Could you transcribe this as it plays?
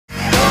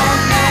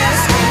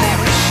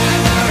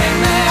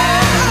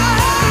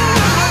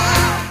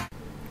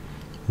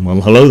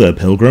Well, hello there,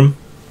 Pilgrim.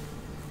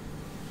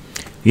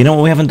 You know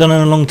what we haven't done in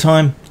a long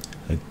time?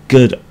 A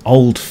good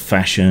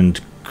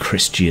old-fashioned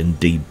Christian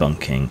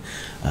debunking.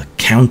 A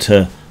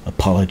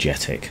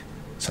counter-apologetic.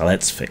 So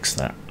let's fix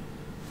that.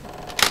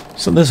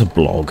 So there's a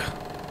blog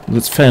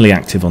that's fairly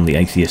active on the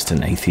atheist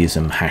and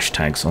atheism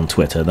hashtags on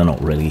Twitter. They're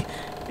not really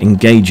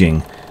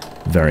engaging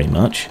very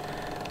much.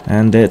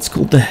 And it's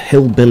called the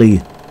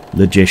Hillbilly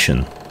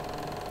Logician.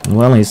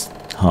 Well, he's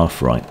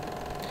half right.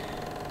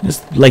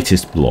 His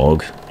latest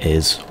blog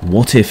is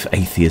What If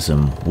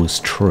Atheism Was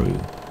True?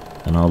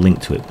 And I'll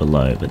link to it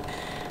below, but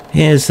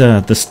here's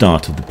the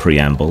start of the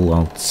preamble.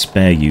 I'll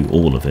spare you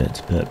all of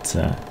it, but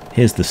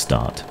here's the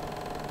start.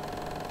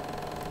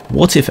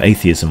 What if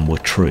atheism were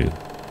true?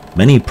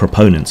 Many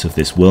proponents of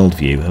this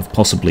worldview have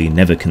possibly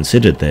never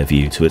considered their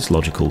view to its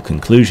logical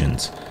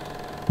conclusions.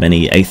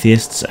 Many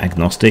atheists,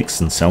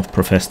 agnostics, and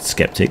self-professed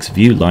skeptics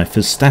view life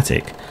as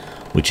static,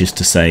 which is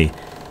to say,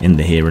 in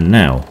the here and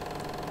now.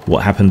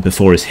 What happened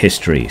before is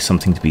history,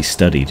 something to be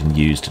studied and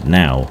used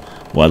now,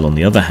 while on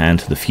the other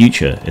hand, the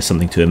future is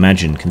something to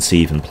imagine,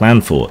 conceive and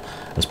plan for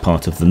as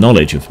part of the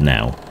knowledge of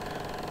now.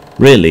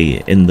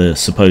 Really, in the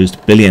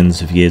supposed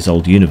billions of years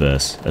old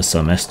universe, as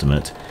some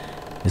estimate,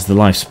 is the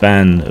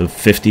lifespan of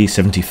 50,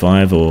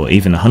 75 or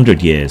even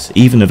 100 years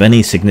even of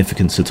any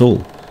significance at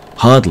all?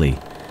 Hardly.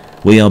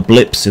 We are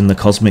blips in the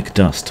cosmic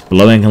dust,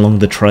 blowing along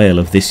the trail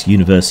of this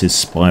universe's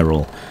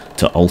spiral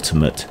to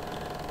ultimate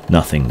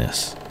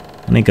nothingness.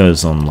 And he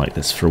goes on like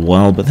this for a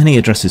while, but then he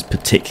addresses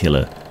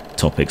particular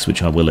topics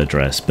which I will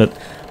address. But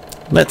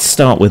let's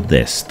start with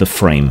this, the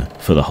frame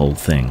for the whole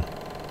thing.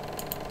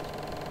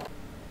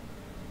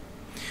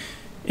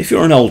 If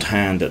you're an old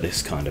hand at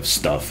this kind of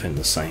stuff in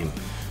the same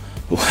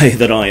way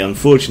that I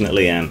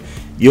unfortunately am,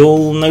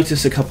 you'll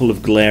notice a couple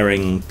of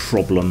glaring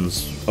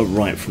problems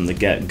right from the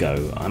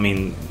get-go. I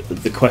mean,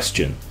 the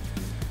question,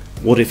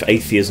 what if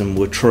atheism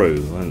were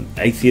true? And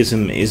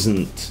atheism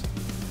isn't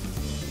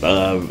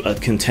a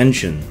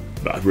contention,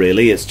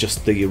 really. It's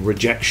just the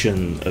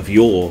rejection of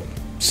your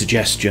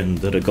suggestion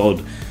that a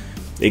God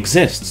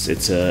exists.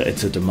 It's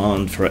a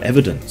demand for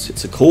evidence.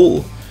 It's a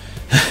call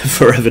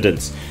for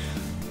evidence.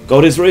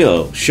 God is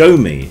real. Show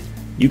me.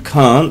 You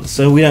can't,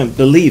 so we don't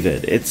believe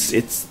it.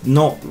 It's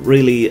not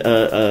really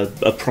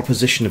a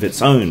proposition of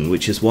its own,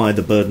 which is why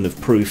the burden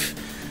of proof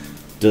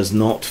does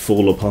not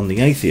fall upon the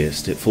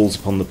atheist. It falls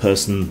upon the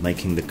person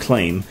making the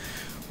claim,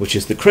 which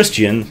is the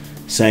Christian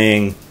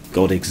saying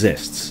God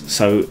exists.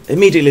 So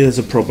immediately there's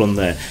a problem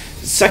there.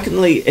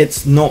 Secondly,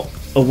 it's not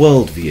a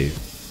worldview.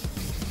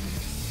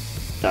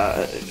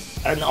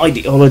 An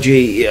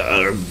ideology,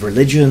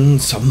 religion,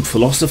 some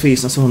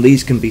philosophies and so on,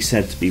 these can be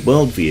said to be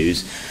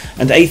worldviews,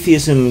 and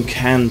atheism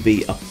can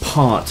be a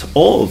part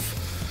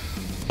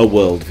of a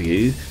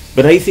worldview,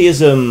 but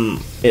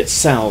atheism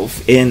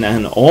itself, in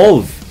and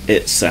of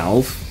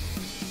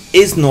itself,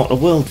 is not a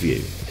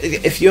worldview.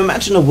 If you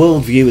imagine a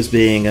worldview as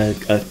being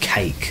a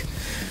cake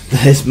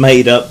that is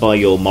made up by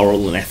your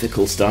moral and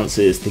ethical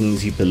stances,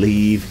 things you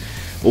believe,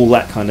 all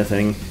that kind of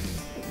thing,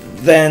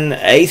 then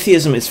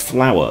atheism is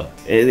flour.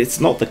 It's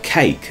not the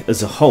cake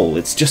as a whole,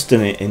 it's just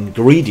an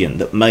ingredient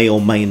that may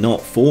or may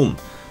not form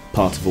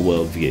part of a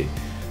worldview.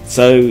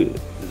 So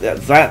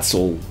that's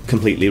all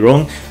completely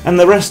wrong, and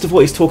the rest of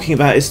what he's talking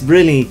about is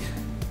really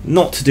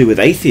not to do with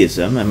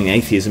atheism. I mean,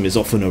 atheism is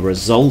often a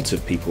result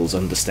of people's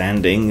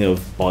understanding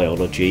of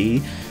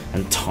biology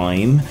and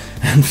time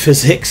and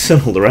physics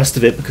and all the rest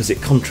of it, because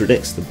it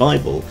contradicts the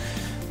Bible.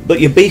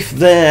 But your beef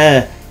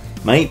there,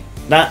 mate,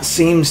 that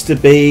seems to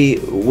be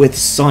with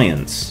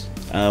science,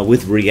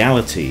 with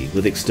reality,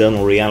 with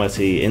external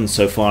reality,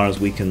 insofar as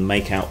we can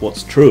make out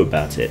what's true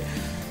about it.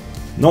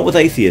 Not with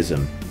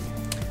atheism.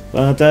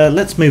 But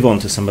let's move on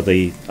to some of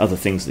the other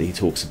things that he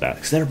talks about,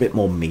 because they're a bit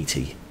more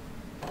meaty.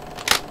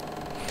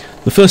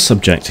 The first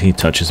subject he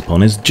touches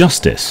upon is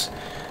justice.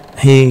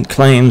 He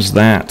claims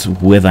that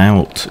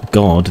without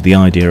God, the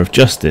idea of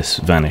justice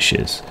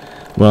vanishes.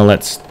 Well,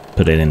 let's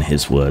put it in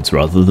his words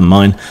rather than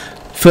mine.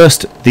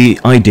 First, the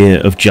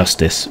idea of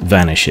justice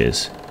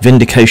vanishes.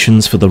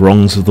 Vindications for the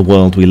wrongs of the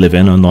world we live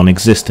in are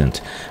non-existent.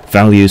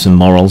 Values and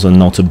morals are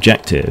not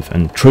objective,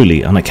 and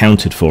truly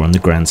unaccounted for in the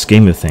grand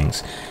scheme of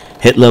things.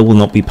 Hitler will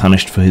not be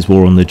punished for his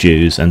war on the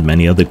Jews and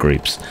many other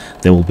groups.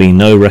 There will be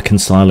no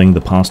reconciling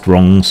the past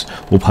wrongs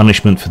or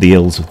punishment for the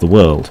ills of the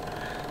world.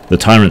 The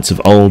tyrants of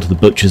old, the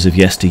butchers of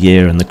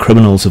yesteryear, and the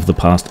criminals of the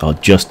past are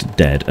just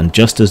dead, and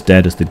just as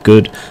dead as the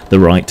good, the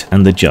right,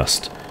 and the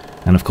just.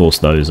 And of course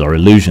those are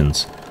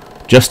illusions.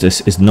 Justice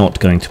is not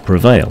going to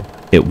prevail.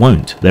 It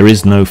won't. There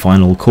is no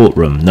final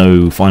courtroom,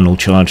 no final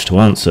charge to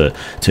answer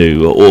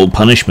to, or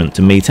punishment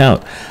to mete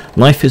out.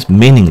 Life is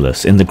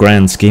meaningless in the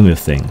grand scheme of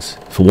things.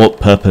 For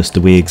what purpose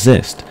do we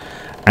exist?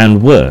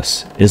 And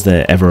worse, is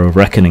there ever a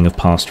reckoning of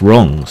past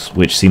wrongs,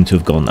 which seem to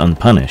have gone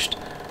unpunished?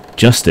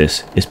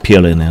 Justice is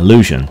purely an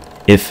illusion,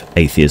 if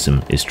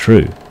atheism is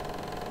true.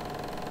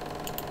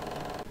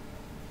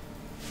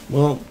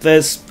 Well,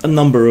 there's a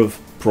number of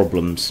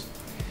problems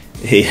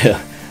here.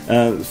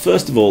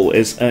 First of all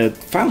is a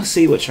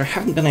fallacy which I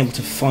haven't been able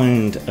to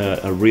find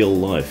a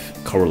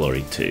real-life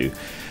corollary to,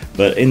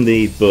 but in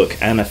the book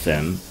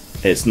Anathema,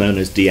 it's known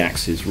as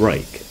Diax's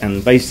rake,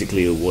 and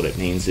basically what it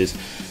means is,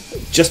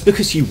 just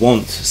because you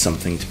want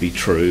something to be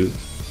true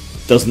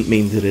doesn't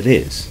mean that it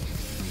is.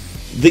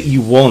 That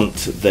you want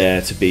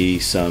there to be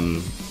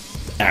some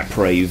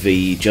après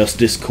v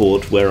justice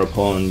court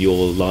whereupon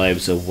your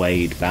lives are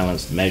weighed,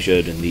 balanced,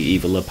 measured, and the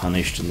evil are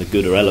punished and the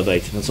good are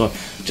elevated and so on,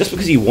 just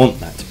because you want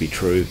that to be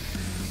true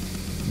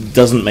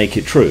doesn't make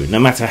it true, no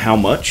matter how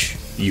much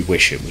you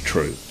wish it were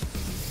true.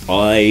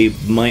 I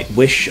might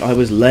wish I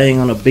was laying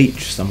on a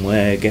beach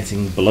somewhere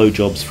getting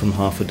blowjobs from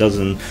half a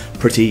dozen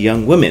pretty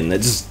young women.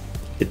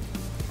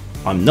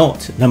 I'm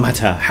not. No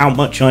matter how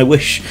much I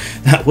wish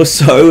that was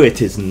so,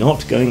 it is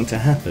not going to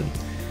happen.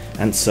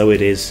 And so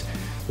it is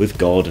with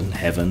God and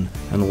heaven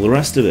and all the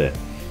rest of it.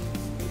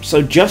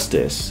 So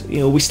justice,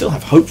 we still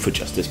have hope for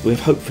justice, but we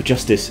have hope for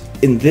justice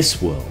in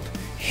this world.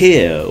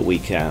 Here we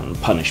can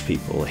punish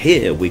people,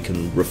 here we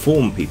can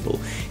reform people,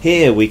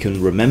 here we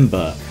can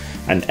remember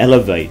and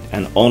elevate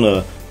and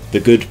honour the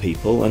good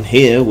people, and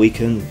here we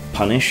can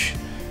punish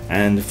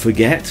and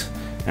forget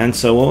and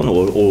so on,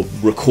 or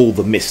recall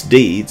the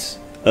misdeeds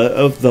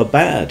of the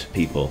bad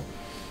people.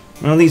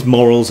 Now, these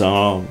morals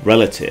are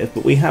relative,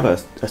 but we have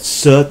a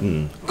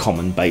certain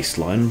common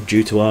baseline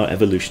due to our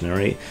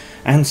evolutionary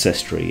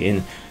ancestry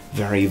in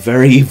very,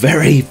 very,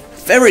 very,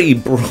 very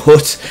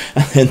broad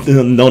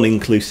and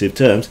non-inclusive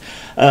terms.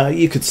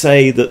 You could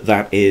say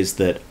that is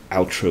that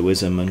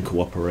altruism and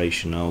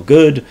cooperation are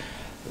good,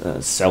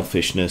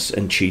 selfishness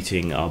and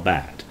cheating are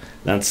bad.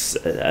 That's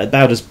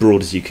about as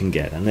broad as you can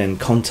get. And then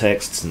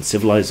contexts and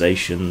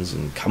civilizations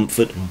and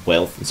comfort and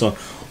wealth and so on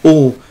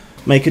all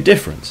make a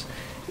difference.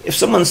 If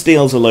someone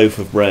steals a loaf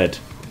of bread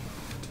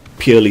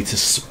purely to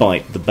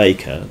spite the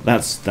baker,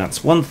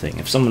 that's one thing.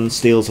 If someone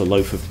steals a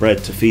loaf of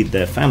bread to feed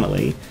their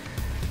family,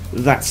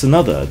 that's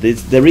another.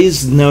 There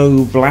is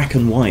no black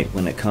and white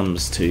when it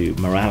comes to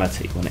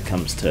morality, when it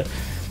comes to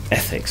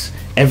ethics.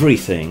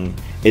 Everything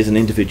is an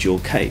individual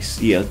case.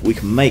 Yeah, we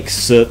can make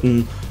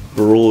certain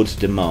broad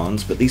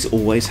demands, but these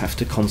always have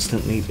to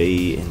constantly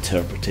be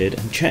interpreted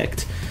and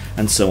checked,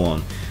 and so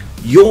on.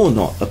 You're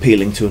not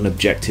appealing to an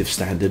objective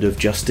standard of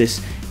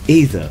justice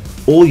either.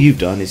 All you've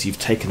done is you've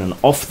taken an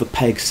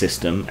off-the-peg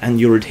system and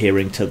you're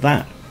adhering to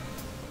that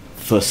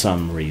for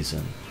some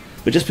reason.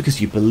 But just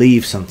because you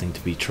believe something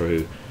to be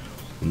true,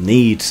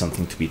 need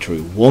something to be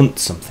true, want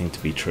something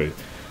to be true,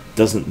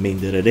 doesn't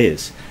mean that it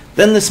is.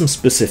 Then there's some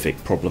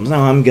specific problems.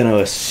 Now I'm going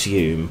to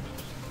assume,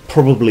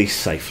 probably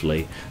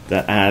safely,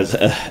 that as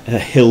a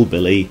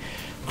hillbilly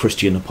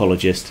Christian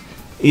apologist,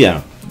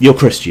 yeah, you're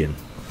Christian.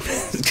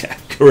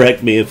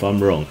 Correct me if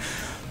I'm wrong.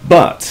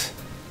 But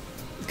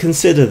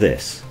consider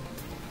this.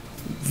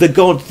 The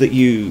God that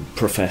you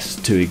profess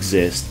to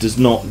exist does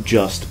not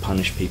just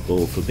punish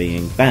people for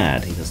being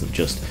bad. He doesn't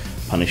just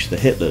punish the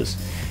Hitlers.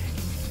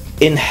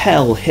 In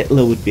hell,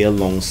 Hitler would be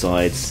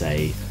alongside,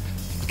 say,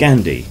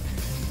 Gandhi.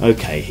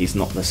 Okay, he's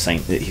not the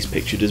saint that he's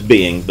pictured as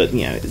being, but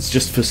it's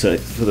just for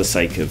the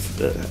sake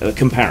of a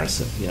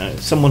comparison.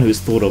 Someone who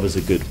is thought of as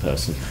a good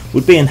person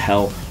would be in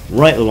hell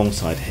right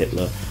alongside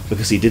Hitler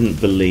because he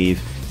didn't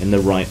believe in the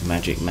right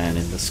magic man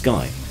in the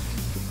sky.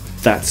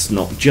 That's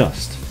not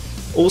just.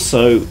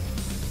 Also,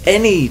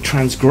 any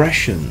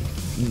transgression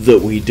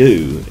that we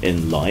do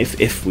in life,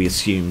 if we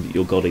assume that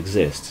your God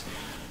exists,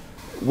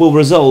 will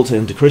result,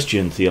 into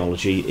Christian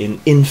theology,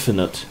 in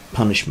infinite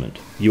punishment.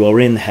 You are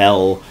in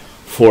hell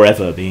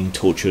forever, being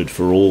tortured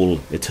for all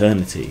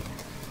eternity,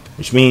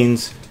 which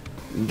means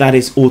that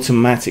is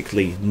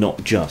automatically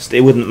not just.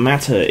 It wouldn't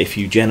matter if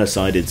you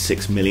genocided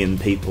 6 million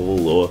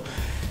people or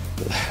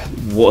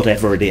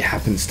whatever it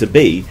happens to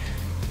be.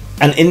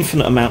 An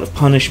infinite amount of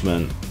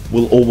punishment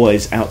will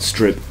always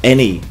outstrip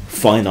any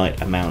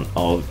finite amount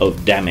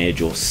of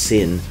damage or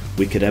sin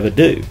we could ever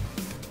do.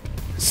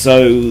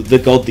 So the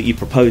God that you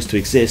propose to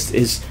exist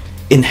is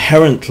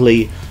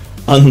inherently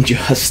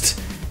unjust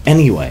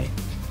anyway.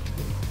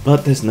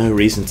 But there's no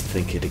reason to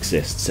think it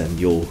exists, and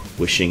your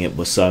wishing it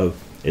were so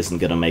isn't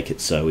going to make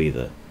it so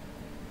either.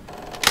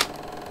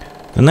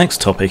 The next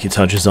topic he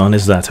touches on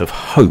is that of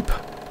hope.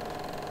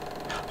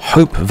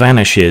 Hope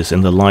vanishes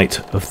in the light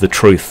of the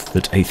truth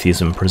that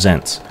atheism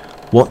presents.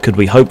 What could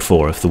we hope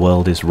for if the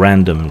world is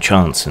random,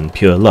 chance, and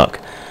pure luck?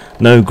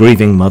 No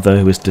grieving mother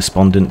who is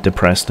despondent,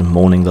 depressed, and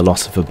mourning the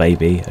loss of a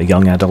baby, a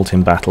young adult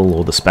in battle,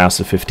 or the spouse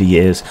of 50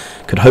 years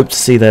could hope to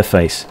see their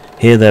face,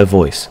 hear their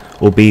voice,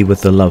 or be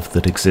with the love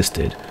that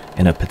existed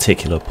in a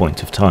particular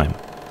point of time.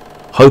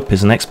 Hope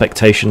is an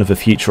expectation of a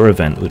future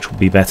event which will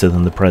be better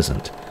than the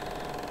present.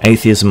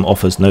 Atheism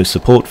offers no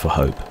support for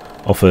hope,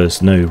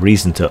 offers no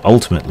reason to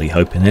ultimately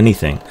hope in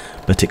anything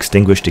but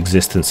extinguished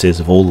existences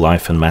of all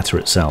life and matter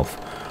itself,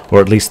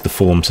 or at least the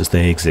forms as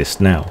they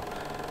exist now.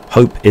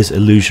 Hope is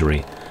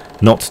illusory,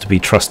 not to be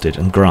trusted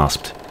and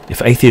grasped.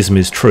 If atheism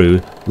is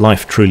true,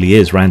 life truly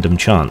is random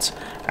chance,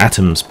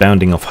 atoms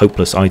bounding off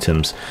hopeless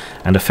items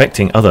and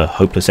affecting other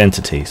hopeless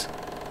entities.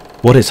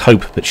 What is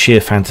hope but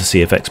sheer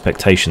fantasy of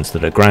expectations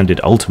that are grounded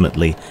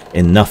ultimately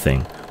in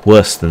nothing,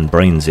 worse than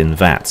brains in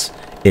vats,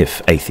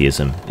 if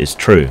atheism is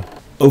true?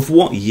 Of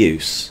what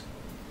use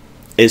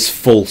is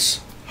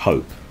false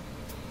hope.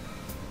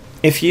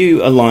 If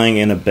you are lying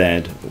in a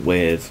bed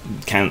with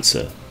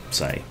cancer,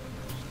 say,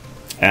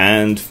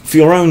 and for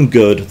your own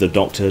good the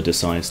doctor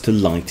decides to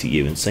lie to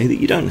you and say that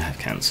you don't have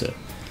cancer,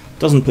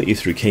 doesn't put you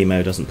through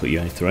chemo, doesn't put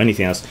you through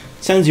anything else,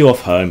 sends you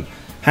off home,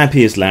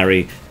 happy as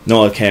Larry,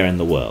 not a care in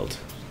the world,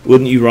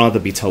 wouldn't you rather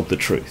be told the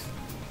truth?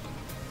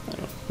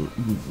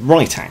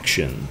 Right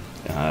action,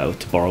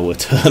 to borrow a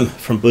term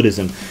from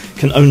Buddhism,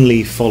 can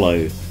only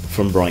follow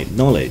from right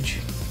knowledge.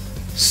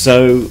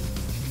 So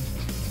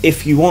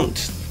if you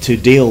want to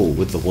deal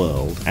with the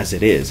world as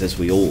it is, as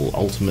we all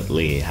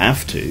ultimately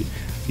have to,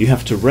 you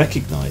have to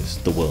recognise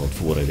the world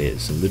for what it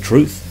is and the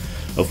truth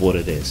of what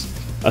it is.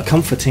 A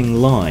comforting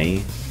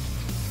lie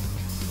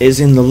is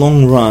in the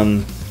long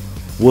run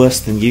worse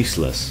than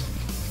useless,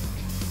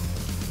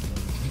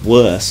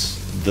 worse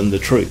than the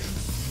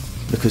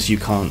truth, because you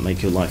can't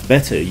make your life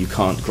better, you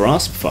can't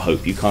grasp for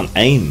hope, you can't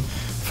aim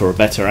for a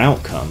better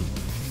outcome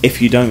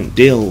if you don't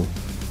deal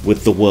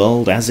with the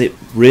world as it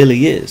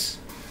really is.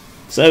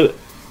 So,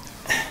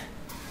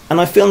 and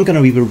I feel I'm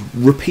going to be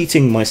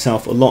repeating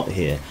myself a lot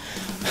here,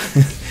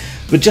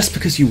 but just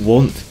because you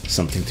want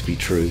something to be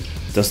true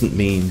doesn't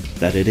mean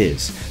that it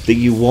is. That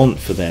you want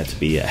for there to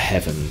be a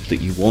heaven,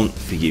 that you want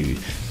for you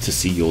to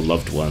see your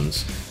loved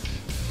ones,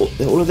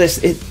 all of this,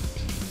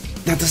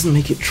 that doesn't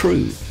make it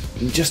true.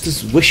 Just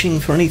as wishing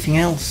for anything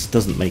else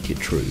doesn't make it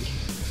true.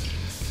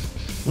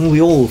 When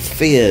we all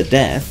fear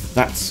death,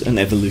 that's an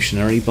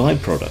evolutionary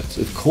byproduct.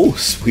 Of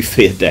course we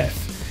fear death,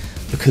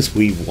 because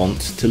we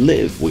want to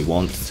live, we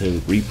want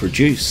to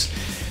reproduce,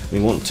 we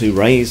want to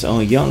raise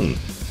our young,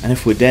 and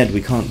if we're dead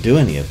we can't do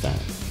any of that.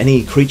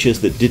 Any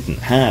creatures that didn't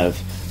have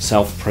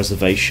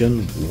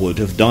self-preservation would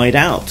have died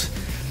out.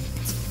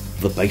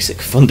 The basic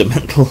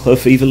fundamental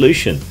of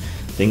evolution.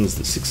 Things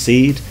that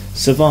succeed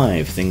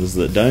survive, things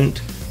that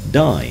don't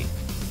die.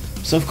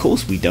 So of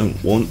course we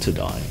don't want to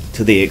die,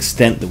 to the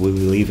extent that we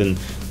will even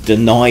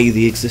deny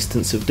the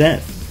existence of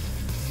death.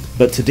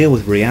 But to deal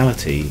with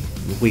reality,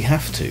 we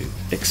have to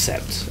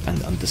accept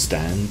and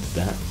understand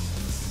that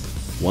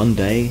one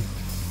day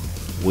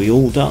we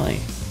all die.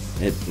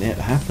 It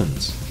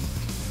happens.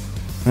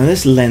 Now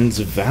this lends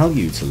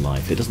value to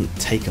life, it doesn't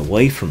take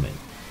away from it.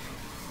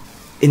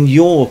 In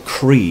your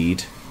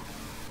creed,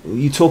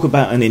 you talk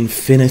about an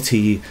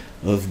infinity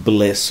of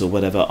bliss or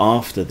whatever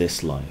after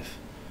this life.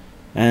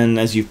 And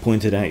as you've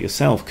pointed out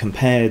yourself,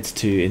 compared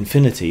to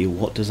infinity,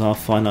 what does our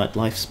finite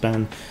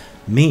lifespan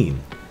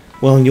mean?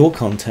 Well, in your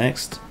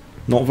context,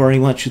 not very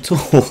much at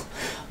all.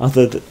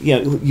 Other than,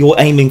 you're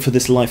aiming for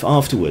this life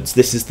afterwards.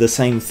 This is the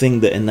same thing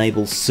that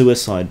enables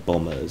suicide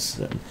bombers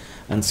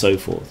and so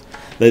forth.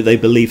 They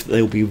believe that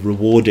they'll be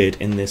rewarded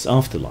in this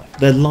afterlife.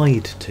 They're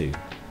lied to.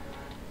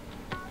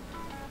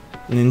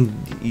 And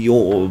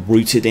you're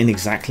rooted in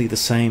exactly the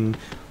same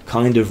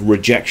kind of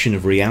rejection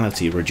of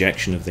reality,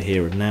 rejection of the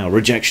here and now,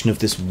 rejection of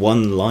this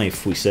one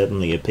life we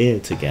certainly appear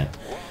to get,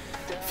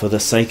 for the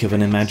sake of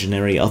an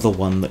imaginary other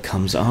one that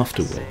comes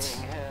afterwards.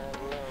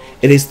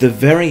 It is the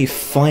very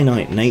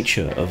finite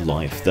nature of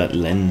life that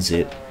lends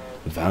it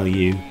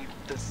value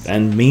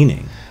and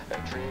meaning.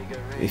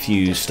 If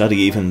you study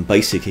even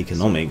basic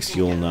economics,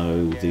 you'll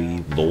know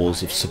the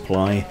laws of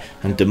supply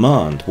and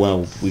demand.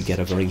 Well, we get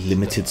a very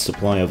limited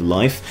supply of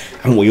life,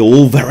 and we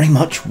all very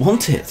much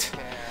want it.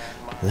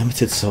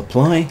 Limited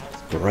supply,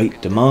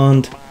 great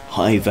demand,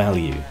 high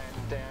value.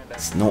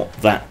 It's not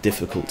that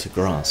difficult to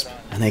grasp.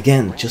 And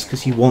again, just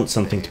because you want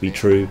something to be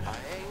true,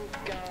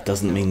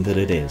 doesn't mean that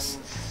it is.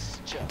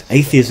 And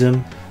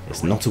atheism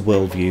is not a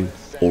worldview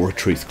or a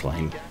truth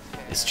claim.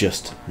 It's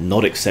just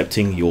not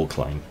accepting your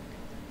claim.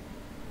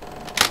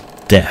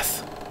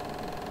 Death.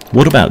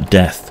 What about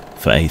death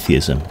for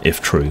atheism, if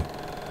true?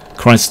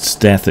 Christ's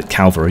death at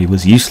Calvary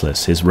was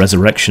useless, his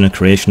resurrection a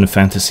creation of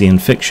fantasy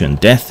and fiction.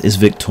 Death is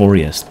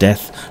victorious,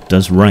 death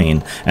does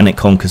reign, and it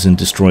conquers and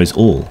destroys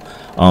all.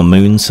 Our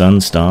moon,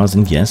 sun, stars,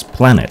 and yes,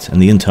 planet,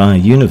 and the entire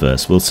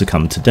universe will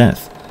succumb to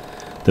death.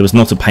 There was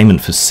not a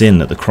payment for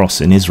sin at the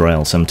cross in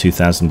Israel some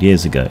 2,000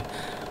 years ago.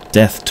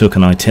 Death took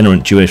an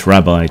itinerant Jewish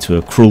rabbi to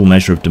a cruel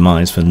measure of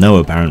demise for no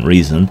apparent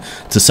reason.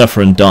 To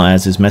suffer and die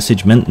as his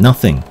message meant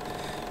nothing.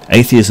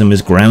 Atheism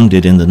is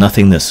grounded in the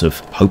nothingness of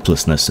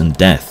hopelessness and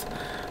death.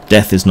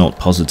 Death is not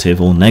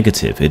positive or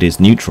negative, it is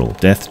neutral.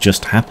 Death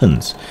just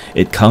happens.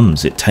 It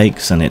comes, it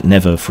takes, and it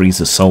never frees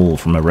a soul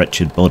from a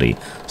wretched body.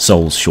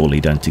 Souls surely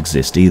don't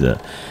exist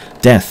either.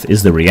 Death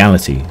is the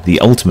reality, the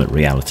ultimate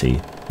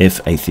reality,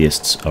 if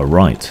atheists are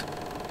right.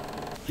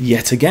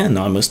 Yet again,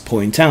 I must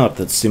point out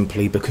that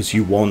simply because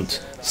you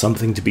want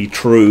something to be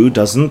true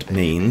doesn't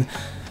mean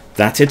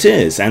that it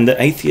is, and that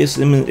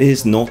atheism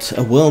is not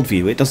a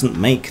worldview. It doesn't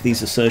make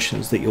these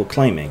assertions that you're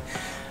claiming.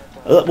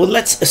 Well,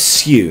 let's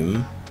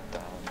assume,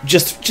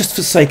 just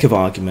for sake of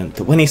argument,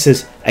 that when he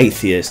says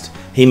atheist,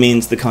 he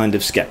means the kind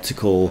of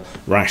skeptical,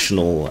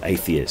 rational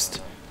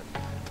atheist.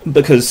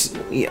 Because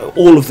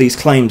all of these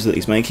claims that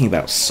he's making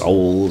about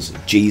souls,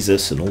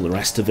 Jesus, and all the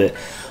rest of it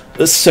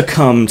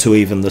succumb to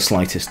even the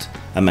slightest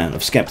amount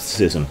of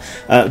skepticism.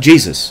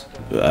 Jesus,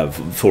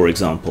 for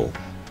example.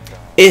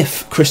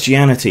 if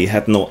Christianity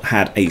had not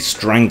had a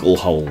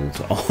stranglehold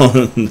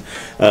on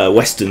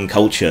Western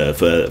culture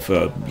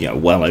for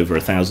well over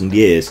 1,000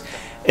 years,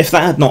 if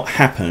that had not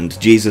happened,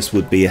 Jesus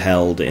would be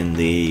held in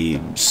the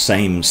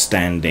same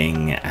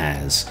standing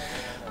as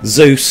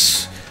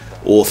Zeus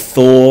or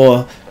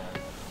Thor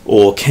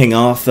or King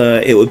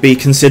Arthur. It would be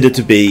considered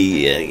to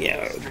be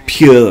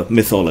pure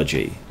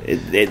mythology.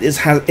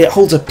 It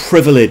holds a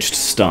privileged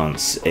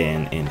stance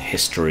in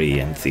history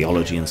and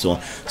theology and so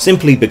on,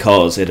 simply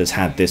because it has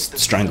had this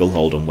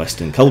stranglehold on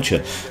Western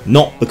culture,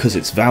 not because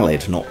it's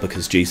valid, not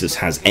because Jesus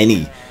has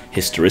any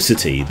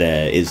historicity.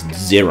 There is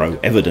zero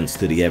evidence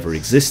that he ever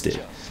existed.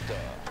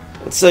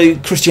 So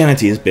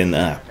Christianity has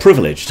been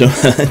privileged,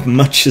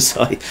 much as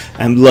I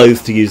am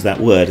loath to use that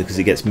word because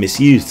it gets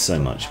misused so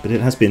much, but it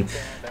has been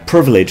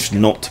privileged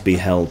not to be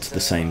held to the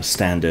same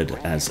standard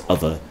as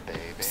other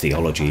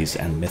theologies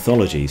and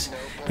mythologies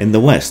in the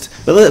West.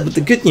 But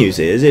the good news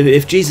is,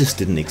 if Jesus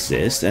didn't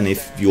exist, and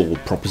if your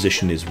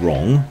proposition is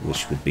wrong,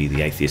 which would be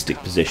the atheistic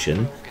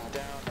position,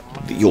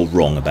 that you're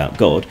wrong about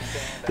God,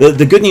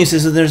 the good news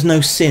is that there's no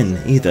sin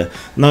either,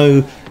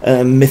 no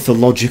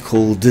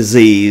mythological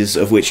disease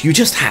of which you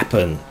just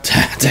happen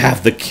to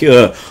have the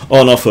cure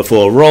on offer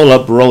for. Roll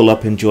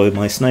up, enjoy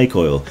my snake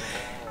oil.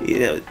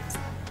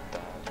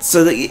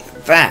 So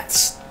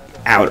that's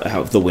out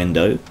of the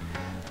window.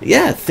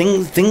 Yeah,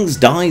 things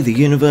die, the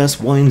universe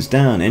winds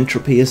down,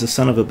 entropy is a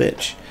son of a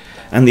bitch.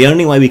 And the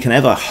only way we can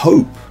ever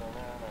hope,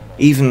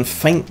 even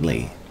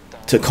faintly,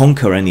 to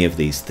conquer any of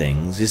these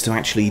things is to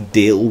actually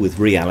deal with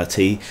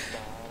reality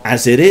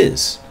as it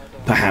is.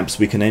 Perhaps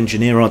we can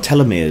engineer our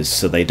telomeres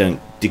so they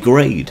don't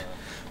degrade.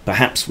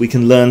 Perhaps we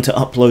can learn to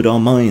upload our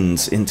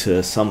minds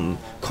into some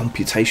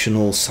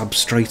computational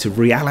substrate of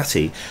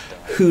reality.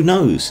 Who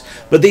knows?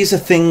 But these are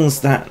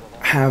things that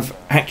have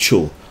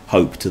actual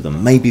hope to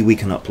them. Maybe we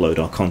can upload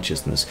our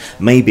consciousness.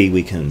 Maybe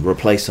we can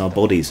replace our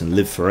bodies and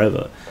live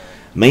forever.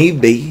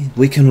 Maybe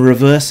we can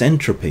reverse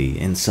entropy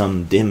in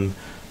some dim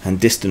and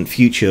distant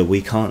future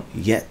we can't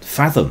yet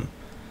fathom.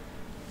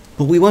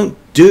 But we won't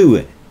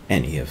do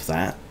any of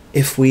that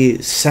if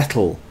we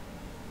settle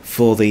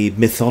for the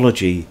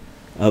mythology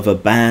of a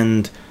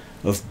band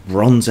of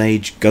Bronze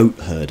Age goat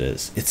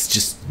herders. It's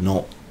just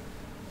not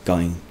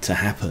going to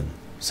happen.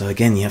 So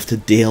again, you have to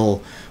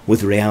deal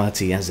with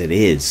reality as it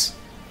is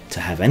to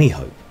have any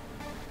hope.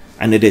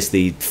 And it is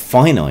the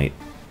finite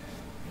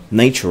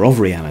nature of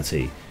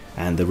reality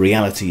and the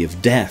reality of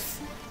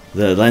death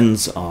that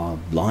lends our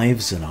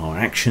lives and our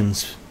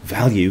actions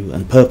value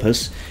and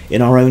purpose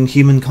in our own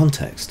human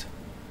context.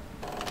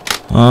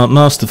 Our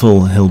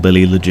masterful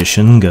hillbilly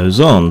logician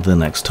goes on, the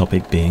next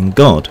topic being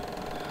God.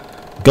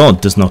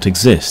 God does not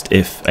exist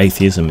if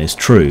atheism is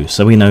true,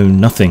 so we know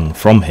nothing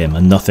from him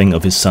and nothing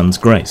of his son's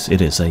grace. It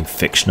is a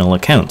fictional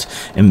account,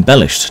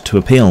 embellished to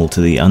appeal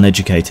to the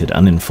uneducated,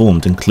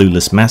 uninformed and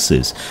clueless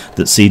masses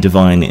that see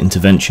divine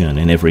intervention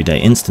in everyday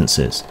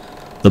instances.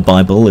 The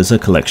Bible is a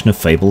collection of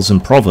fables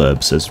and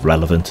proverbs, as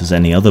relevant as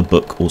any other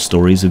book or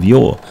stories of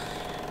yore.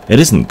 It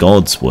isn't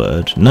God's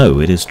word,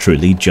 no, it is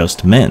truly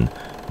just men.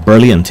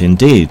 Brilliant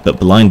indeed, but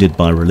blinded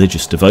by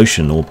religious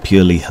devotion or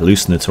purely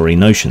hallucinatory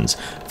notions,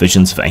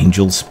 visions of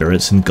angels,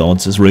 spirits and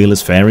gods as real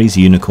as fairies,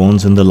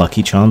 unicorns and the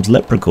Lucky Charms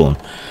leprechaun.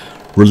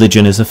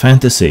 Religion is a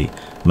fantasy,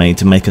 made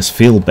to make us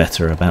feel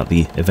better about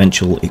the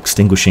eventual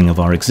extinguishing of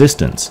our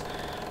existence.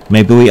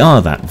 Maybe we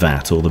are that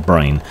vat or the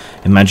brain,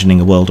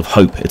 imagining a world of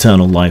hope,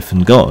 eternal life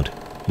and God.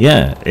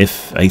 Yeah,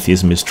 if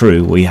atheism is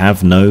true, we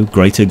have no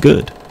greater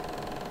good.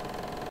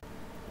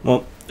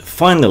 Well,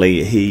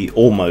 finally, he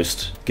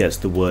almost gets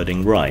the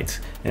wording right.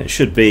 It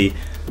should be,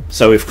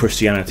 so if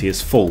Christianity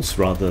is false,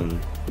 rather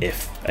than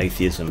if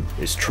atheism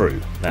is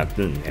true.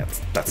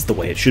 That's the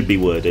way it should be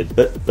worded,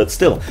 but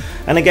still.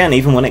 And again,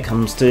 even when it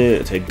comes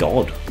to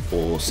God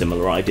or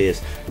similar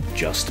ideas,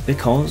 just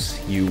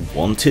because you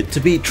want it to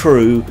be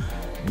true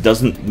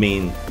doesn't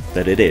mean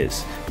that it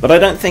is. But I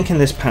don't think in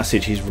this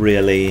passage he's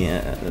really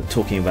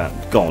talking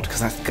about God, because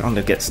that kind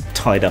of gets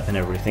tied up in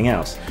everything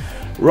else.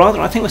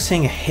 Rather, I think we're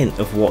seeing a hint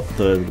of what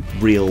the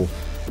real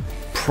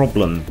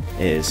problem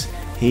is.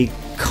 He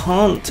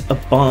can't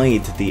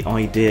abide the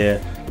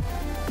idea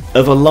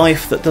of a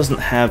life that doesn't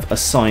have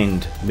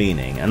assigned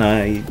meaning, and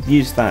I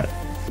use that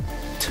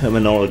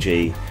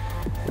terminology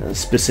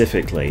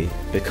specifically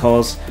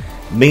because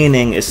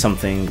meaning is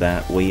something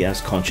that we as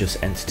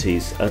conscious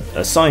entities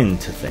assign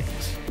to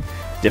things.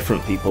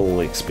 Different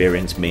people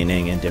experience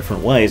meaning in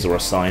different ways or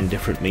assign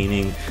different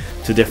meaning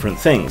to different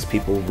things.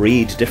 People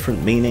read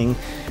different meaning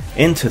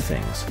into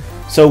things.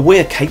 So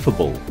we're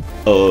capable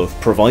of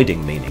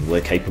providing meaning. We're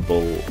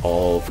capable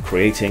of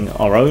creating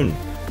our own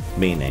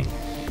meaning.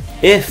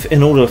 If,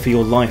 in order for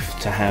your life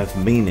to have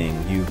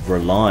meaning, you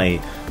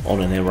rely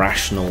on an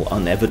irrational,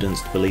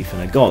 unevidenced belief in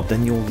a God,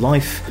 then your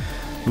life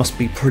must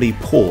be pretty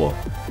poor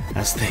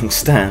as things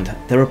stand.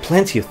 There are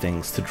plenty of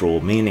things to draw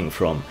meaning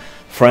from.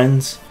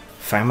 Friends,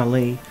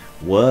 family,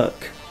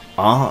 work,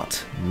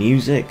 art,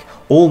 music,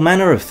 all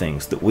manner of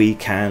things that we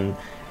can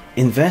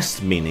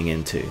invest meaning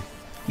into.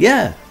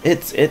 Yeah,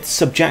 it's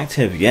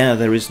subjective. Yeah,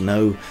 there is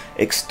no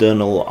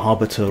external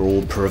arbiter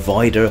or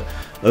provider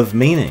of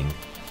meaning.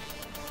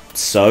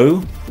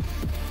 So,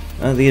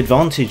 the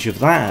advantage of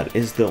that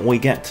is that we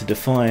get to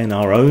define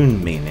our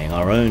own meaning,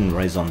 our own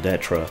raison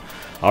d'etre,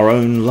 our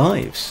own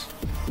lives.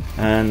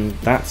 And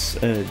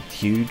that's a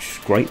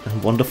huge, great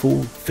and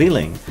wonderful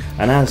feeling.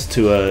 And as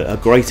to a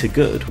greater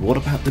good, what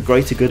about the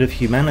greater good of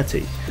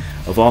humanity?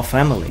 Of our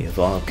family, of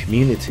our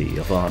community,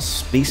 of our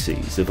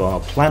species, of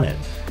our planet?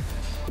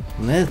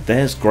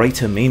 There's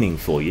greater meaning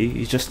for you,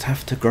 you just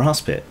have to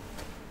grasp it.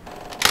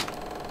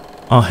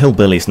 Our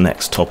hillbilly's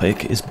next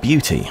topic is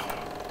beauty.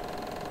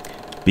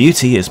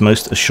 Beauty is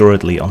most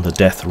assuredly on the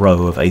death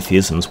row of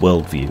atheism's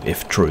worldview,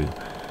 if true.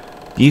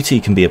 Beauty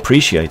can be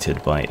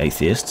appreciated by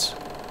atheists.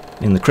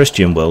 In the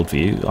Christian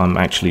worldview, I'm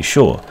actually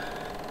sure.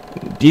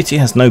 Beauty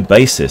has no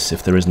basis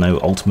if there is no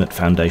ultimate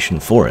foundation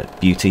for it.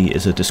 Beauty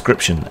is a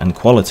description and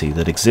quality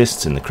that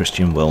exists in the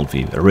Christian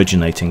worldview,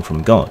 originating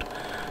from God.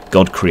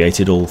 God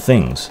created all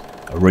things,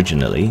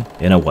 originally,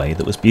 in a way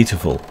that was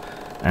beautiful,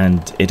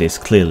 and it is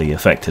clearly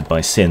affected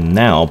by sin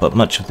now, but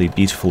much of the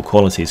beautiful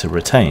qualities are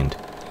retained,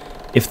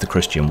 if the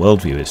Christian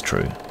worldview is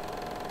true.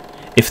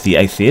 If the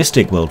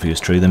atheistic worldview is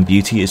true, then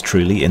beauty is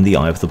truly in the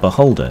eye of the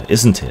beholder,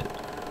 isn't it?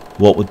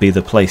 What would be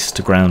the place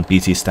to ground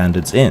beauty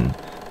standards in?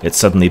 It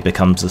suddenly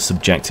becomes a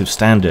subjective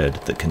standard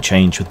that can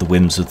change with the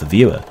whims of the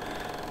viewer.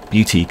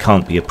 Beauty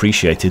can't be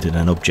appreciated in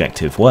an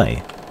objective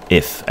way,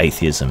 if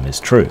atheism is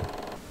true.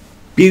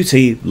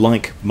 Beauty,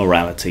 like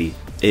morality,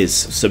 is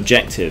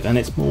subjective, and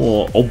it's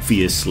more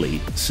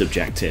obviously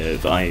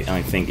subjective,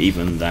 I think,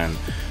 even than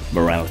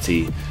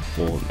morality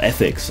or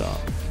ethics are.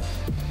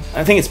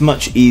 I think it's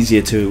much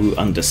easier to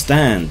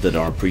understand that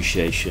our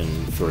appreciation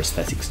for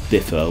aesthetics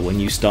differ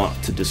when you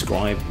start to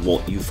describe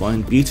what you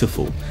find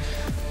beautiful.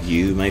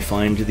 You may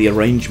find the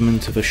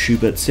arrangement of a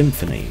Schubert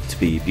symphony to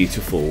be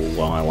beautiful,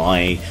 while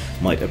I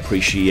might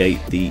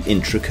appreciate the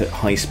intricate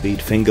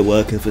high-speed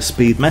fingerwork of a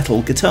speed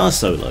metal guitar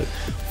solo,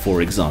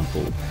 for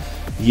example.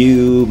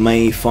 You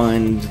may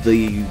find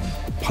the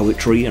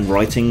poetry and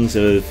writings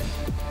of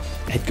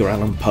Edgar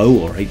Allan Poe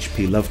or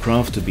H.P.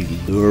 Lovecraft to be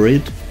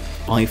lurid.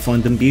 I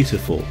find them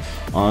beautiful.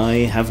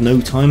 I have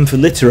no time for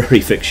literary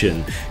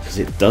fiction, because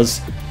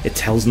it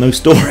tells no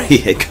story,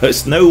 it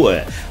goes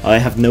nowhere. I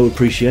have no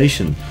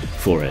appreciation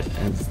for it,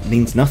 and it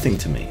means nothing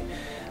to me.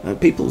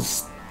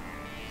 People's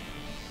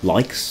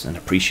likes and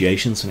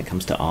appreciations when it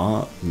comes to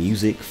art,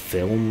 music,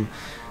 film,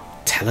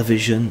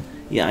 television,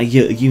 yeah,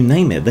 you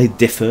name it, they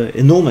differ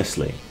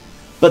enormously.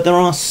 But there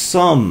are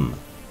some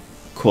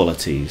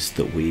qualities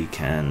that we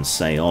can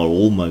say are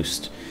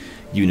almost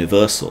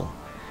universal.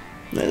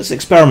 There's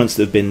experiments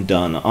that have been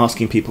done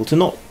asking people to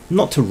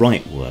not to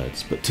write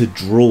words, but to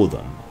draw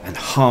them, and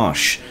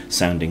harsh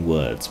sounding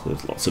words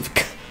with lots of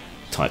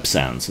type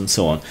sounds and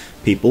so on.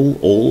 People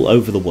all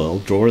over the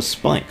world draw as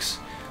spikes,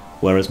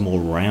 whereas more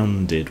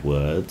rounded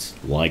words,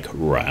 like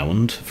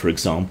round, for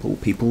example,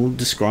 people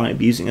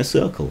describe using a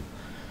circle,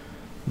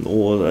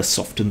 or a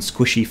soft and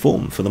squishy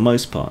form for the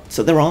most part.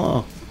 So there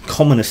are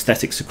common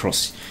aesthetics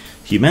across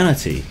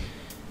humanity.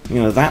 You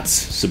know, that's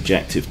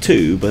subjective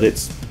too, but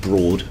it's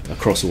broad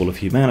across all of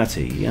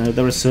humanity. You know,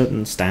 there are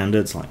certain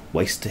standards like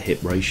waist to hip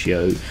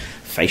ratio,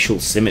 facial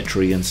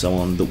symmetry and so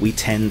on that we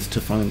tend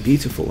to find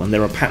beautiful, and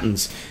there are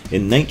patterns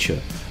in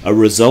nature, a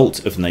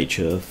result of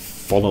nature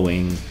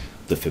following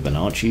the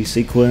Fibonacci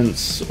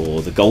sequence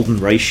or the golden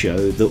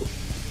ratio that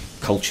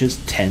cultures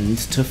tend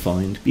to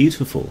find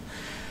beautiful.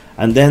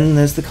 And then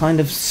there's the kind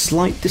of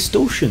slight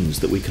distortions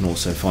that we can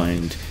also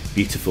find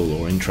beautiful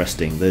or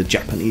interesting, the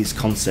Japanese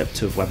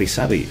concept of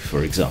wabi-sabi,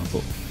 for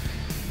example.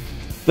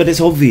 But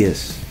it's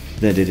obvious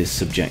that it is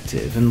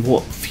subjective, and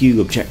what few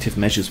objective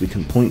measures we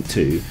can point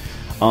to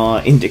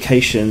are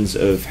indications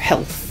of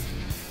health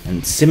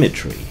and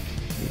symmetry.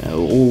 You know,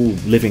 all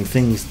living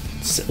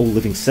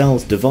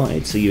cells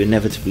divide, so you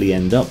inevitably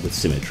end up with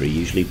symmetry,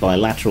 usually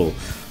bilateral,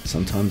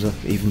 sometimes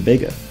even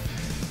bigger.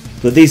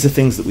 But these are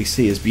things that we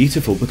see as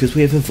beautiful because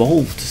we have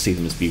evolved to see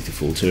them as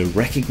beautiful, to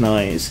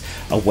recognise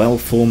a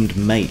well-formed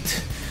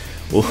mate,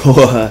 or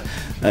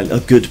a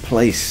good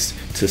place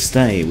to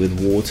stay with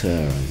water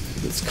and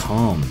that's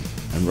calm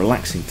and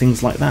relaxing,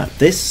 things like that.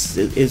 This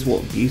is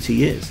what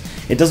beauty is.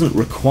 It doesn't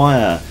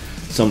require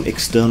some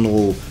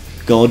external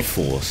God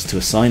force to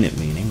assign it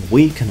meaning.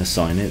 We can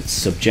assign it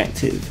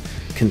subjective,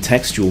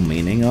 contextual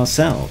meaning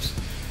ourselves.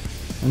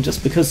 And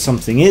just because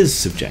something is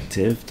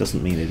subjective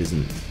doesn't mean it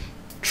isn't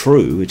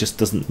true, it just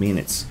doesn't mean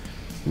it's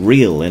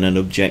real in an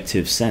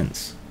objective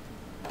sense.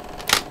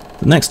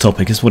 The next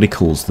topic is what he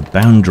calls the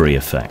boundary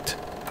effect,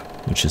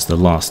 which is the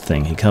last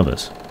thing he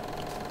covers.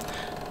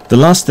 The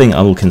last thing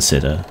I will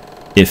consider,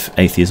 if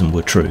atheism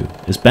were true,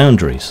 is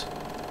boundaries.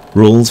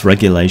 Rules,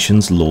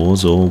 regulations,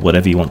 laws, or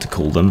whatever you want to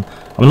call them.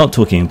 I'm not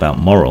talking about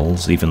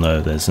morals, even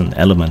though there's an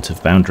element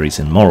of boundaries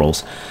in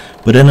morals,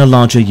 but in a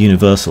larger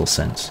universal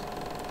sense.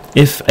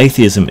 If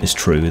atheism is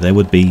true, there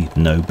would be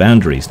no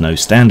boundaries, no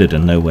standard,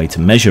 and no way to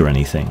measure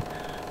anything.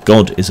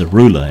 God is a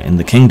ruler in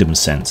the kingdom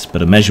sense,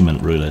 but a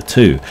measurement ruler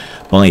too.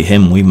 By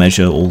him we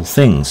measure all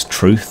things,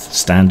 truth,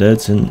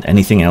 standards, and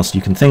anything else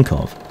you can think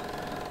of.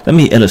 Let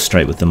me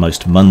illustrate with the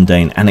most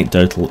mundane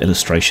anecdotal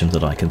illustration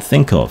that I can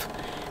think of.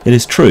 It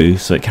is true,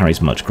 so it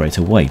carries much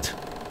greater weight.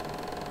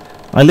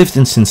 I lived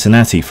in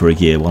Cincinnati for a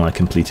year while I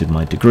completed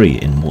my degree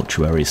in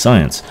mortuary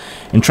science.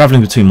 In travelling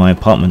between my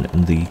apartment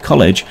and the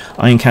college,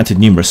 I encountered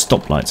numerous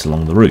stoplights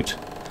along the route.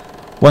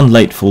 One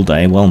late fall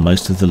day, while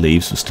most of the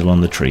leaves were still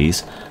on the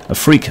trees, a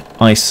freak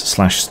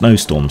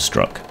ice/snowstorm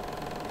struck.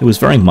 It was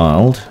very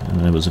mild,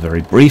 and it was a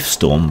very brief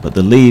storm, but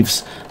the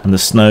leaves and the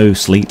snow,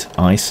 sleet,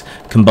 ice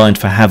combined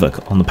for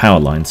havoc on the power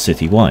lines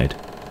citywide.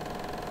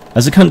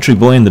 As a country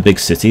boy in the big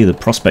city, the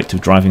prospect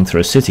of driving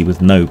through a city with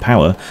no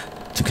power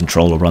to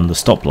control or run the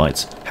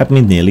stoplights had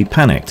me nearly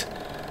panicked.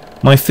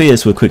 My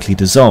fears were quickly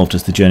dissolved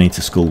as the journey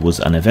to school was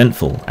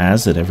uneventful,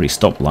 as at every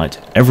stoplight,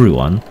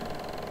 everyone,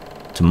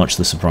 to much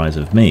the surprise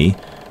of me,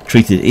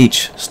 treated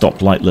each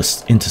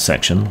stoplightless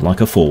intersection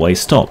like a four-way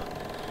stop.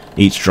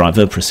 Each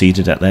driver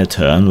proceeded at their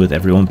turn, with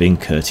everyone being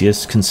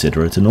courteous,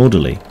 considerate and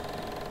orderly.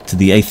 To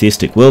the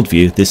atheistic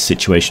worldview, this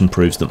situation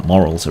proves that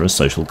morals are a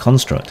social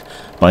construct.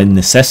 By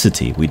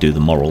necessity we do the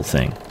moral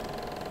thing.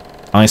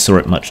 I saw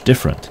it much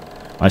different.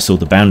 I saw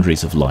the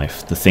boundaries of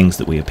life, the things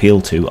that we appeal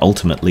to,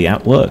 ultimately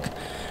at work.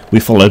 We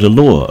followed a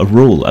law, a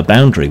rule, a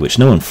boundary which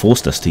no one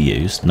forced us to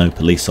use. No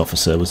police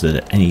officer was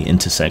at any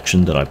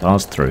intersection that I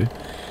passed through.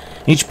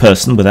 Each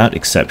person, without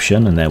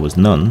exception, and there was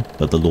none,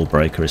 but the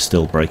lawbreaker is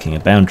still breaking a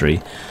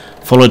boundary,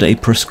 followed a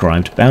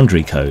prescribed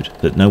boundary code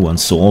that no one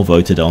saw,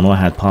 voted on, or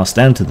had passed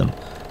down to them.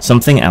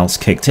 Something else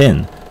kicked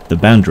in, the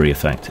boundary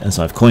effect, as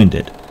I've coined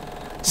it.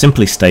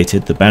 Simply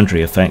stated, the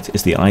boundary effect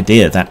is the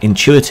idea that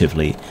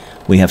intuitively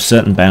we have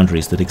certain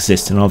boundaries that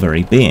exist in our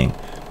very being,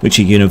 which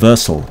are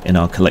universal in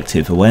our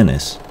collective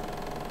awareness.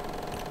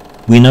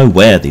 We know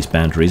where these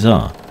boundaries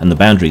are, and the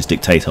boundaries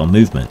dictate our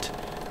movement.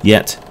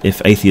 Yet,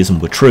 if atheism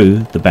were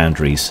true, the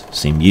boundaries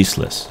seem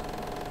useless.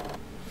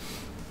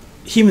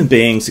 Human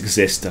beings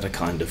exist at a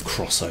kind of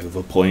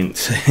crossover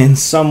point. In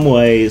some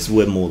ways,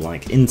 we're more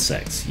like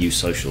insects,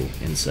 eusocial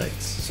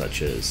insects,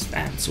 such as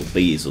ants or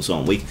bees or so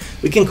on. We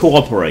can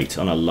cooperate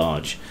on a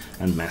large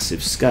and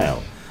massive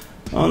scale.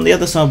 On the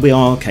other side, we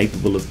are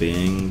capable of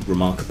being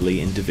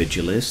remarkably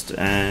individualist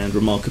and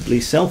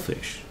remarkably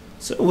selfish.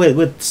 So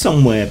we're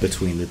somewhere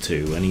between the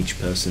two, and each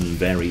person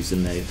varies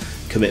in their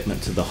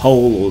commitment to the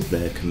whole or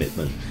their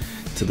commitment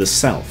to the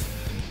self.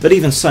 But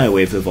even so,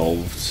 we've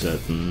evolved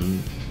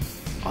certain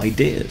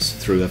ideas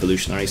through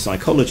evolutionary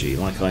psychology,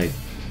 like I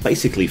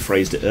basically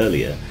phrased it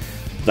earlier,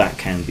 that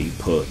can be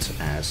put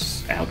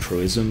as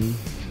altruism,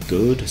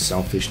 good,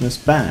 selfishness,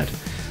 bad.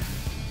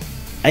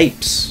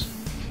 Apes,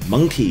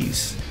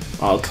 monkeys,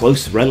 are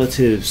close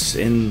relatives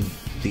in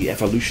the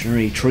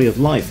evolutionary tree of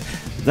life.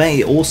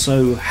 They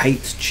also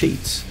hate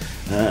cheats.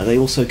 They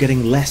also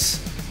getting less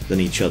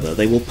than each other.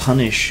 They will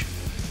punish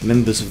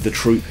members of the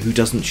troop who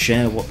doesn't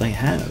share what they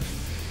have.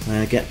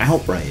 Get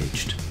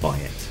outraged by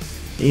it.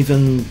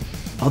 Even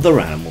other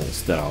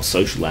animals that are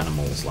social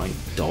animals like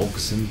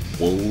dogs and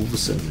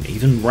wolves and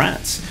even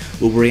rats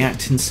will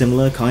react in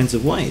similar kinds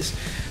of ways.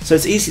 So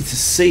it's easy to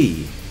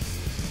see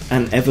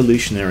an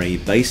evolutionary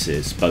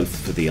basis both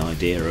for the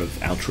idea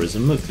of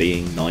altruism, of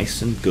being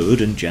nice and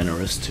good and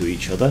generous to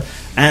each other,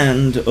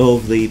 and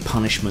of the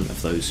punishment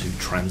of those who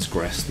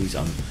transgress these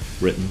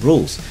unwritten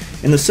rules.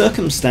 In the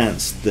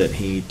circumstance that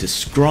he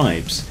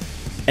describes,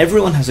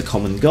 everyone has a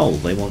common goal.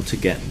 They want to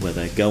get where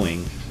they're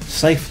going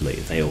safely.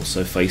 They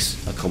also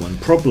face a common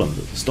problem,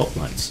 that the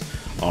stoplights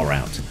are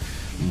out.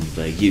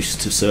 They're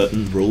used to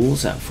certain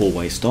rules at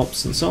four-way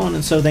stops and so on,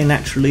 and so they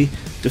naturally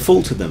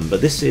default to them. But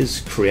this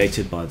is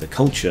created by the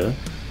culture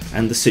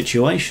and the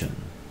situation.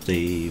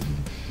 The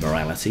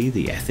morality,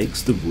 the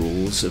ethics, the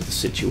rules of the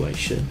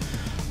situation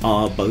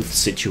are both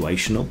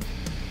situational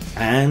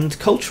and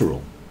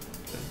cultural.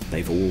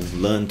 They've all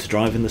learned to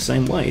drive in the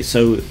same way,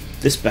 so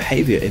this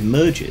behaviour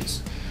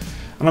emerges.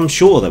 And I'm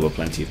sure there were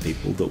plenty of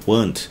people that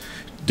weren't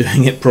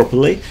doing it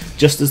properly,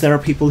 just as there are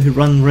people who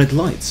run red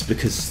lights,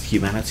 because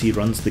humanity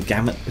runs the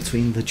gamut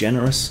between the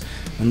generous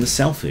and the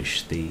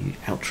selfish, the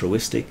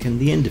altruistic and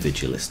the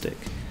individualistic.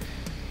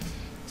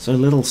 So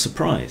little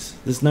surprise.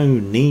 There's no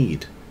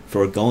need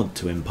for a god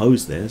to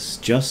impose this,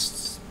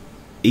 just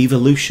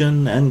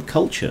evolution and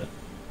culture.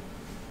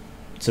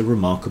 It's a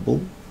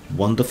remarkable,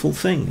 wonderful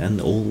thing, and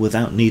all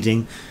without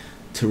needing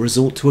to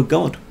resort to a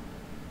god.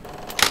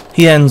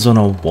 He ends on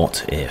a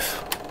what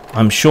if.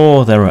 I'm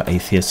sure there are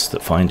atheists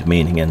that find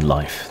meaning in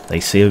life.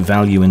 They see a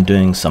value in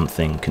doing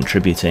something,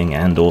 contributing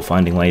and or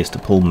finding ways to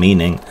pull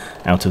meaning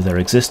out of their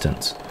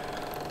existence.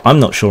 I'm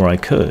not sure I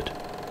could.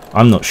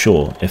 I'm not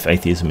sure, if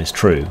atheism is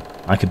true,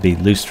 I could be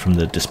loosed from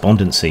the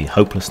despondency,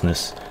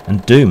 hopelessness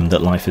and doom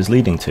that life is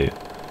leading to.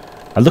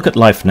 I look at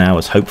life now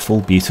as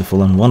hopeful,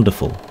 beautiful and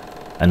wonderful.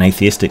 An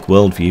atheistic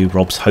worldview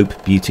robs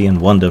hope, beauty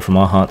and wonder from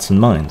our hearts and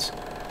minds.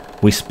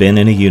 We spin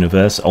in a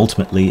universe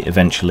ultimately,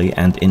 eventually,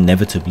 and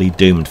inevitably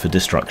doomed for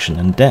destruction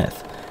and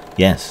death.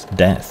 Yes,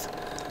 death.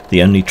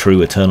 The only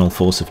true eternal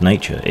force of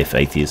nature, if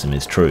atheism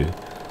is true.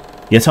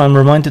 Yet I am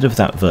reminded of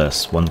that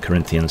verse, 1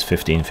 Corinthians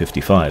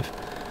 15:55.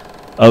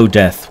 O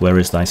death, where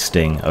is thy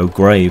sting? O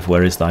grave,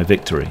 where is thy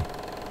victory?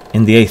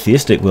 In the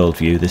atheistic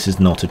worldview, this is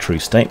not a true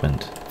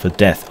statement, for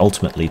death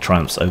ultimately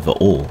triumphs over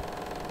all,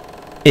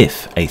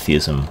 if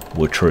atheism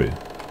were true.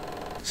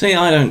 See,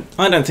 I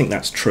don't think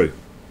that's true.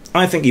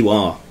 I think you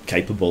are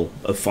capable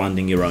of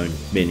finding your own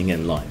meaning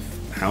in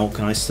life. How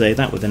can I say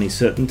that with any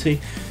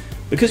certainty?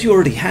 Because you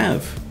already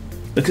have.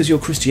 Because your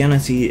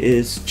Christianity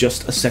is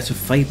just a set of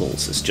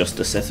fables, it's just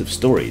a set of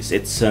stories.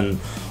 It's an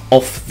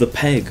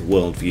off-the-peg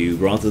worldview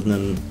rather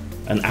than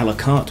an a la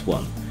carte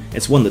one.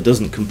 It's one that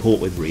doesn't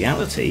comport with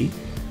reality,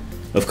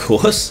 of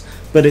course,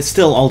 but it's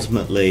still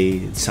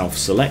ultimately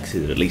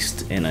self-selected, at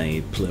least in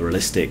a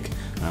pluralistic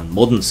and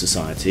modern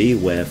society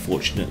where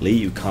fortunately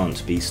you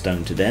can't be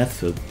stoned to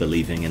death for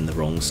believing in the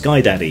wrong Sky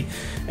Daddy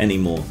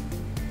anymore.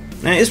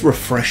 Now, it is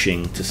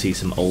refreshing to see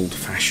some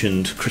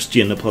old-fashioned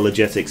Christian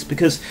apologetics,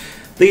 because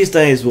these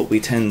days what we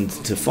tend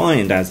to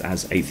find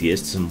as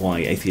atheists, and why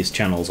atheist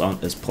channels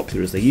aren't as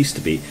popular as they used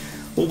to be,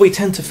 what we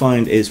tend to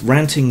find is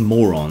ranting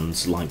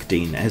morons like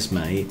Dean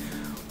Esme,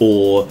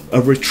 or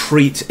a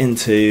retreat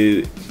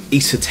into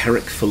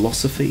esoteric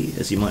philosophy,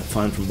 as you might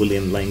find from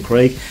William Lane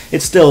Craig.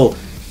 It's still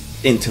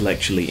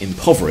intellectually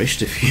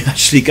impoverished if you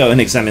actually go and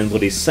examine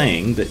what he's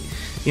saying, but,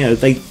 you know,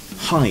 they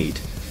hide.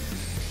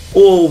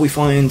 Or we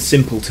find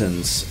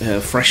simpletons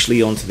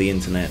freshly onto the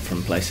internet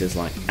from places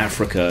like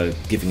Africa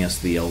giving us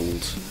the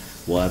old,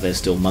 why they're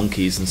still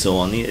monkeys and so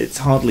on. It's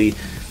hardly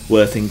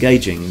worth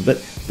engaging. But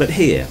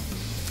here,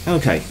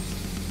 okay,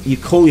 you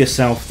call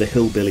yourself the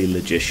hillbilly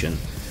logician,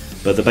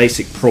 but the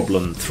basic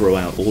problem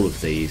throughout all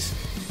of these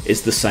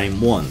is the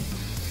same one.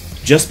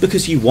 Just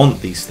because you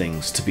want these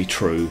things to be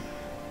true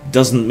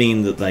doesn't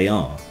mean that they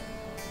are.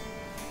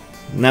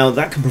 Now,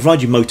 that can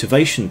provide you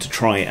motivation to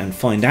try and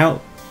find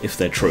out if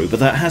they're true,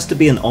 but that has to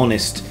be an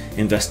honest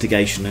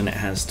investigation, and it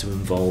has to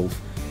involve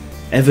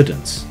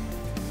evidence.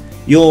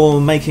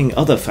 You're making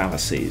other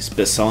fallacies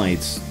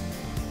besides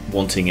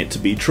wanting it to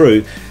be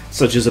true,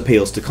 such as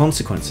appeals to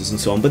consequences and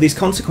so on, but these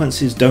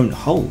consequences don't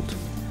hold.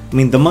 I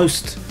mean, the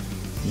most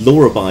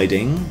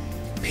law-abiding,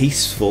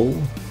 peaceful,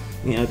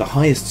 you know, the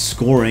highest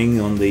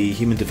scoring on the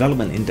Human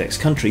Development Index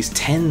countries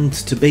tend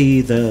to be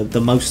the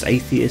most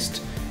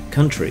atheist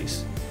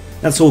countries.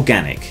 That's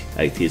organic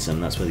atheism,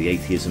 that's where the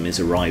atheism is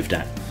arrived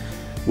at,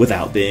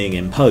 without being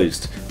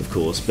imposed, of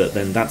course, but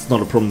then that's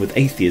not a problem with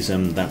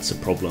atheism, that's a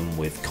problem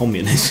with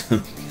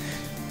communism.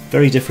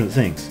 Very different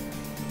things.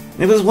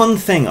 If there's one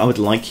thing I would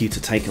like you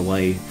to take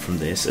away from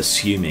this,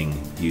 assuming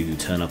you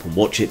turn up and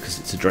watch it because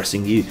it's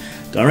addressing you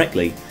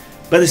directly,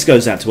 but this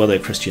goes out to other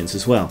Christians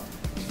as well.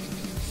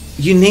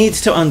 You need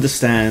to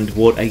understand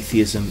what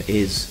atheism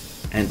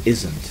is and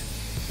isn't.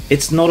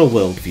 It's not a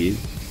worldview,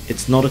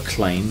 it's not a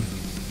claim,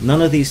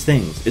 none of these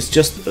things. It's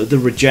just the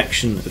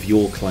rejection of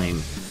your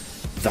claim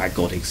that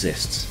God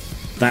exists.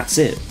 That's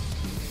it.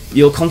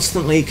 You're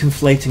constantly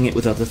conflating it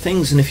with other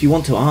things, and if you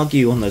want to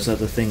argue on those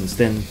other things,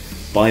 then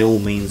by all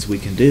means we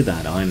can do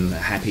that. I'm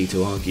happy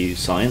to argue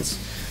science,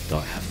 though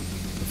I have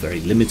a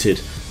very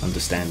limited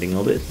understanding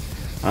of it.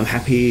 I'm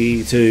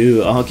happy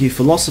to argue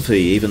philosophy,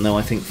 even though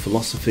I think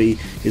philosophy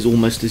is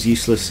almost as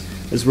useless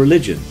as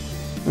religion.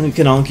 And we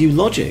can argue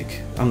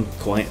logic. I'm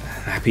quite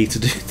happy to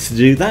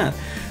do that.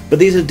 But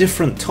these are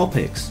different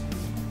topics.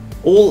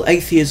 All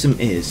atheism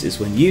is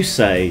when you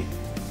say,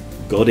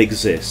 God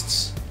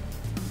exists,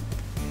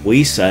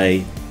 we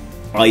say,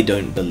 I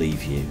don't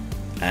believe you.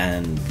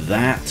 And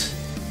that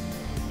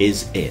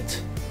is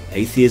it.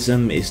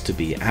 Atheism is to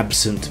be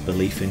absent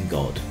belief in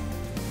God.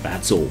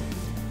 That's all.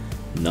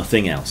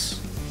 Nothing else.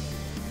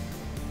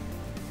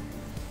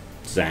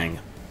 Zang.